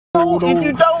YouTube. If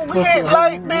you don't hit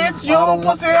like, bitch, you a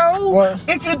pussy hoe.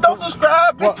 If you don't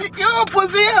subscribe, bitch, you a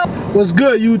pussy hoe. What's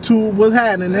good, YouTube? What's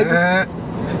happening, niggas?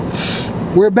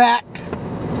 We're back.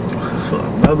 For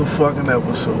another fucking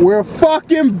episode. We're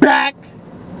fucking back.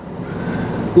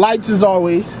 Lights as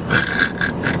always.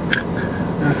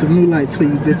 Got some new lights for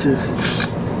you bitches.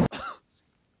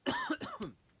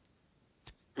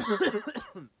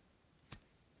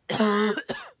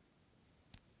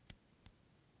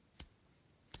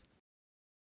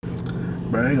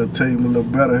 Bro, I ain't gonna tell you my little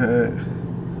brother had.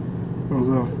 What's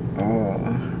up?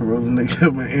 Wrote a nigga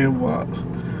in my inbox.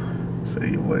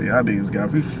 Say, well, y'all niggas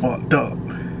got me fucked up.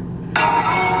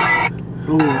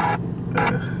 Ooh.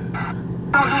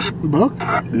 Buck?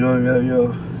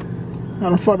 Yo. How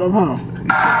the fucked up how?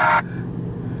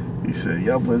 He said,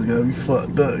 y'all boys got me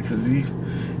fucked up because you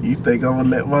think I'm gonna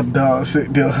let my dog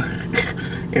sit there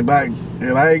and I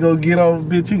ain't gonna get off,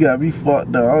 bitch. You got me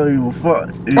fucked up. I don't even fuck.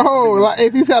 Like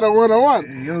if he's had a one-on-one.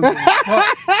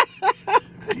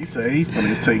 He said he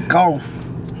finna take off.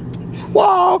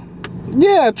 Well,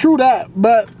 yeah, true that,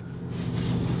 but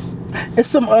it's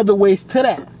some other ways to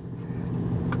that.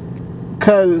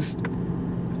 Cause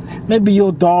maybe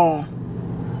your dog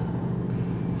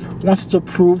wants to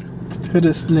prove to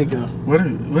this nigga. What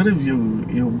if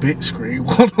your bitch scream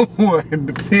one-on-one in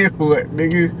the field, what,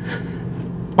 nigga?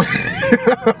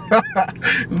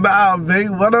 Nah, big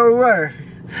one-on-one.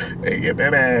 They get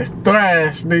that ass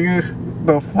thrashed, nigga.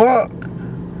 The fuck?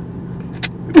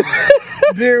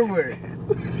 Then what?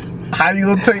 How you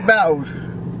gonna take that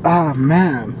one? Ah,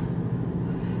 man.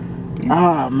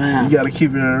 Man. You gotta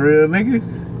keep it a real nigga?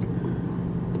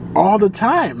 All the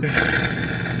time.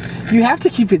 You have to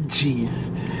keep it G.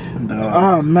 No.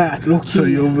 Oh, man. Look so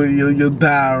you'll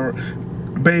die.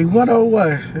 Babe,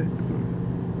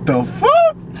 one-on-one. The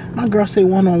fuck? My girl say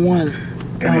one-on-one.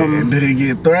 And did it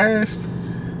get thrashed?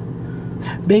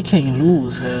 They can't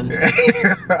lose, man.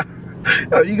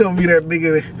 You gonna be that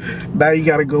nigga that now you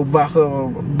gotta go buy her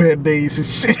band-aids and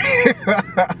shit.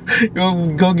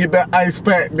 go get that ice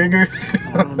pack, nigga.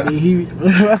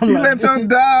 You let your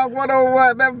dog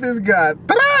one-on-one, that bitch got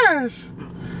trash.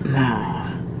 Nah,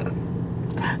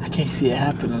 I can't see it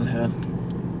happening, huh?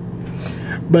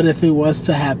 But if it was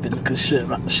to happen, cause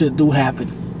shit do happen.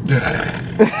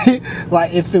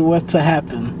 Like if it was to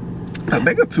happen, a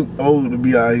nigga too old to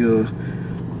be out here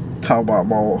talking about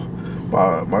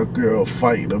my girl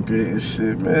fighting a bit and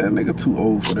shit, man. Nigga too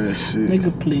old for that shit.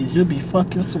 Nigga, please, you'll be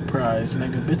fucking surprised,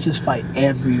 nigga. Bitches fight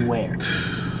everywhere.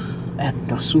 At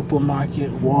the supermarket,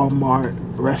 Walmart,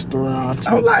 restaurants.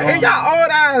 I'm like, hey, y'all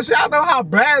old ass, y'all know how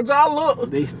bad y'all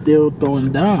look. They still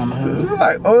throwing down, huh?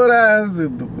 Like old ass,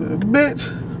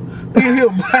 bitch. In here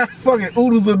buying fucking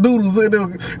oodles and noodles in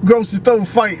the grocery store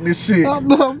fighting this shit. I'm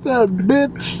saying,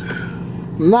 bitch.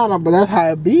 Nah, but that's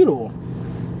how it be though.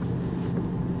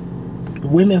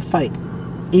 Women fight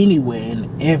anywhere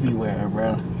and everywhere,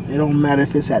 bro. It don't matter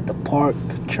if it's at the park,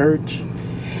 church.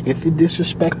 If you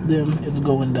disrespect them, it's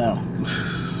going down.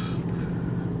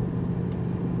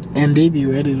 And they be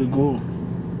ready to go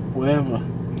wherever.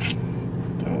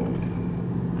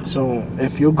 So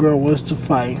if your girl was to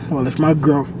fight, well, if my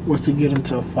girl was to get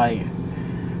into a fight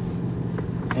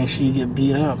and she get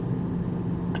beat up,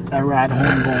 that ride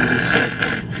home gonna be sick.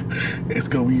 It's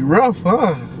gonna be rough,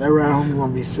 huh? That ride home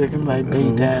gonna be sick. I'm like,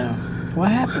 babe, damn.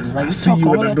 What happened? Like, I see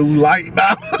you in a new light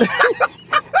now.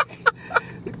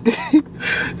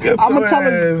 I'm gonna tell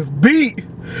her beat.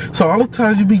 So all the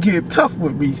times you be getting tough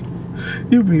with me,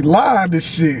 you be lying to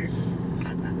shit.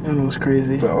 That was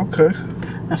crazy. But okay.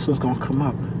 That's what's gonna come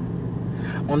up.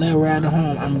 On that ride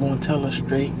home, I'm gonna tell her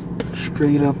straight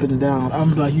up and down.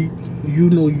 I'm like, you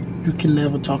know you can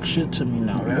never talk shit to me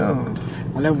now, right? Yeah.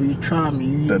 Whenever you try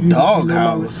me, the dog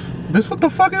house. Bitch, what the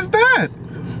fuck is that?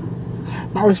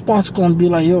 My response is gonna be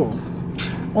like, yo,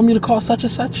 want me to call such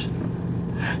and such?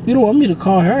 You don't want me to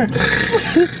call her.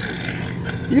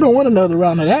 You don't want another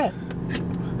round of that.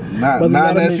 Nah,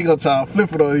 that she gonna try to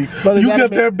flip it on you. You get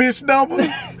that bitch number?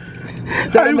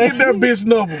 How you get that bitch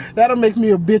number? That'll make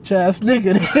me a bitch ass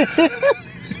nigga.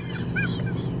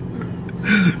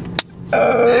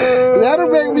 That'll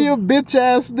make me a bitch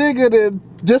ass nigga then,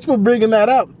 just for bringing that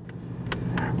up.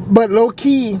 But low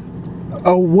key,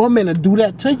 a woman to do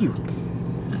that to you.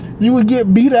 You would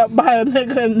get beat up by a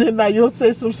nigga and then like you'll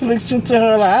say some slick shit to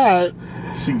her like, alright.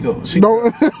 She go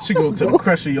to the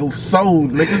crush of your soul,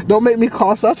 nigga. Don't make me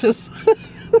call such as.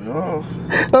 Oh.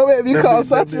 Don't make me call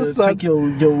such and such. Take your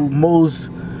most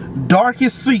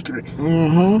darkest secret.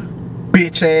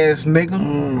 Bitch ass nigga.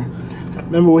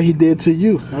 Remember what he did to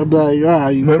you? I'm like, you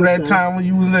remember that time when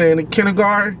you was in the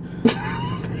kindergarten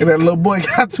and that little boy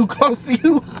got too close to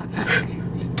you?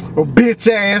 A bitch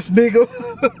ass nigga.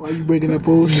 Why you bringing up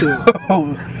old shit?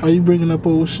 Why you bringing up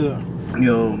old shit?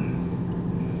 Yo.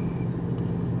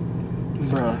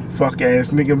 Bruh. Fuck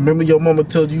ass nigga. Remember your mama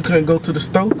told you couldn't go to the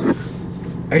store?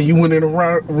 And you went in the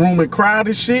room and cried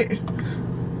and shit?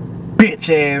 Bitch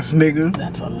ass nigga.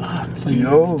 That's a lot for you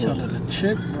to be telling a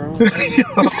chick, bro.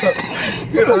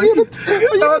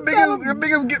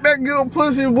 Niggas get that good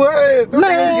pussy, boy. Them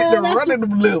niggas get the running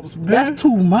them lips, man. That's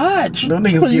too much. Them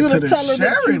niggas for get you to to the tell her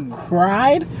that sharing. you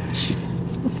cried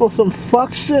for some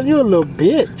fuck shit. You a little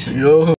bitch. Yo.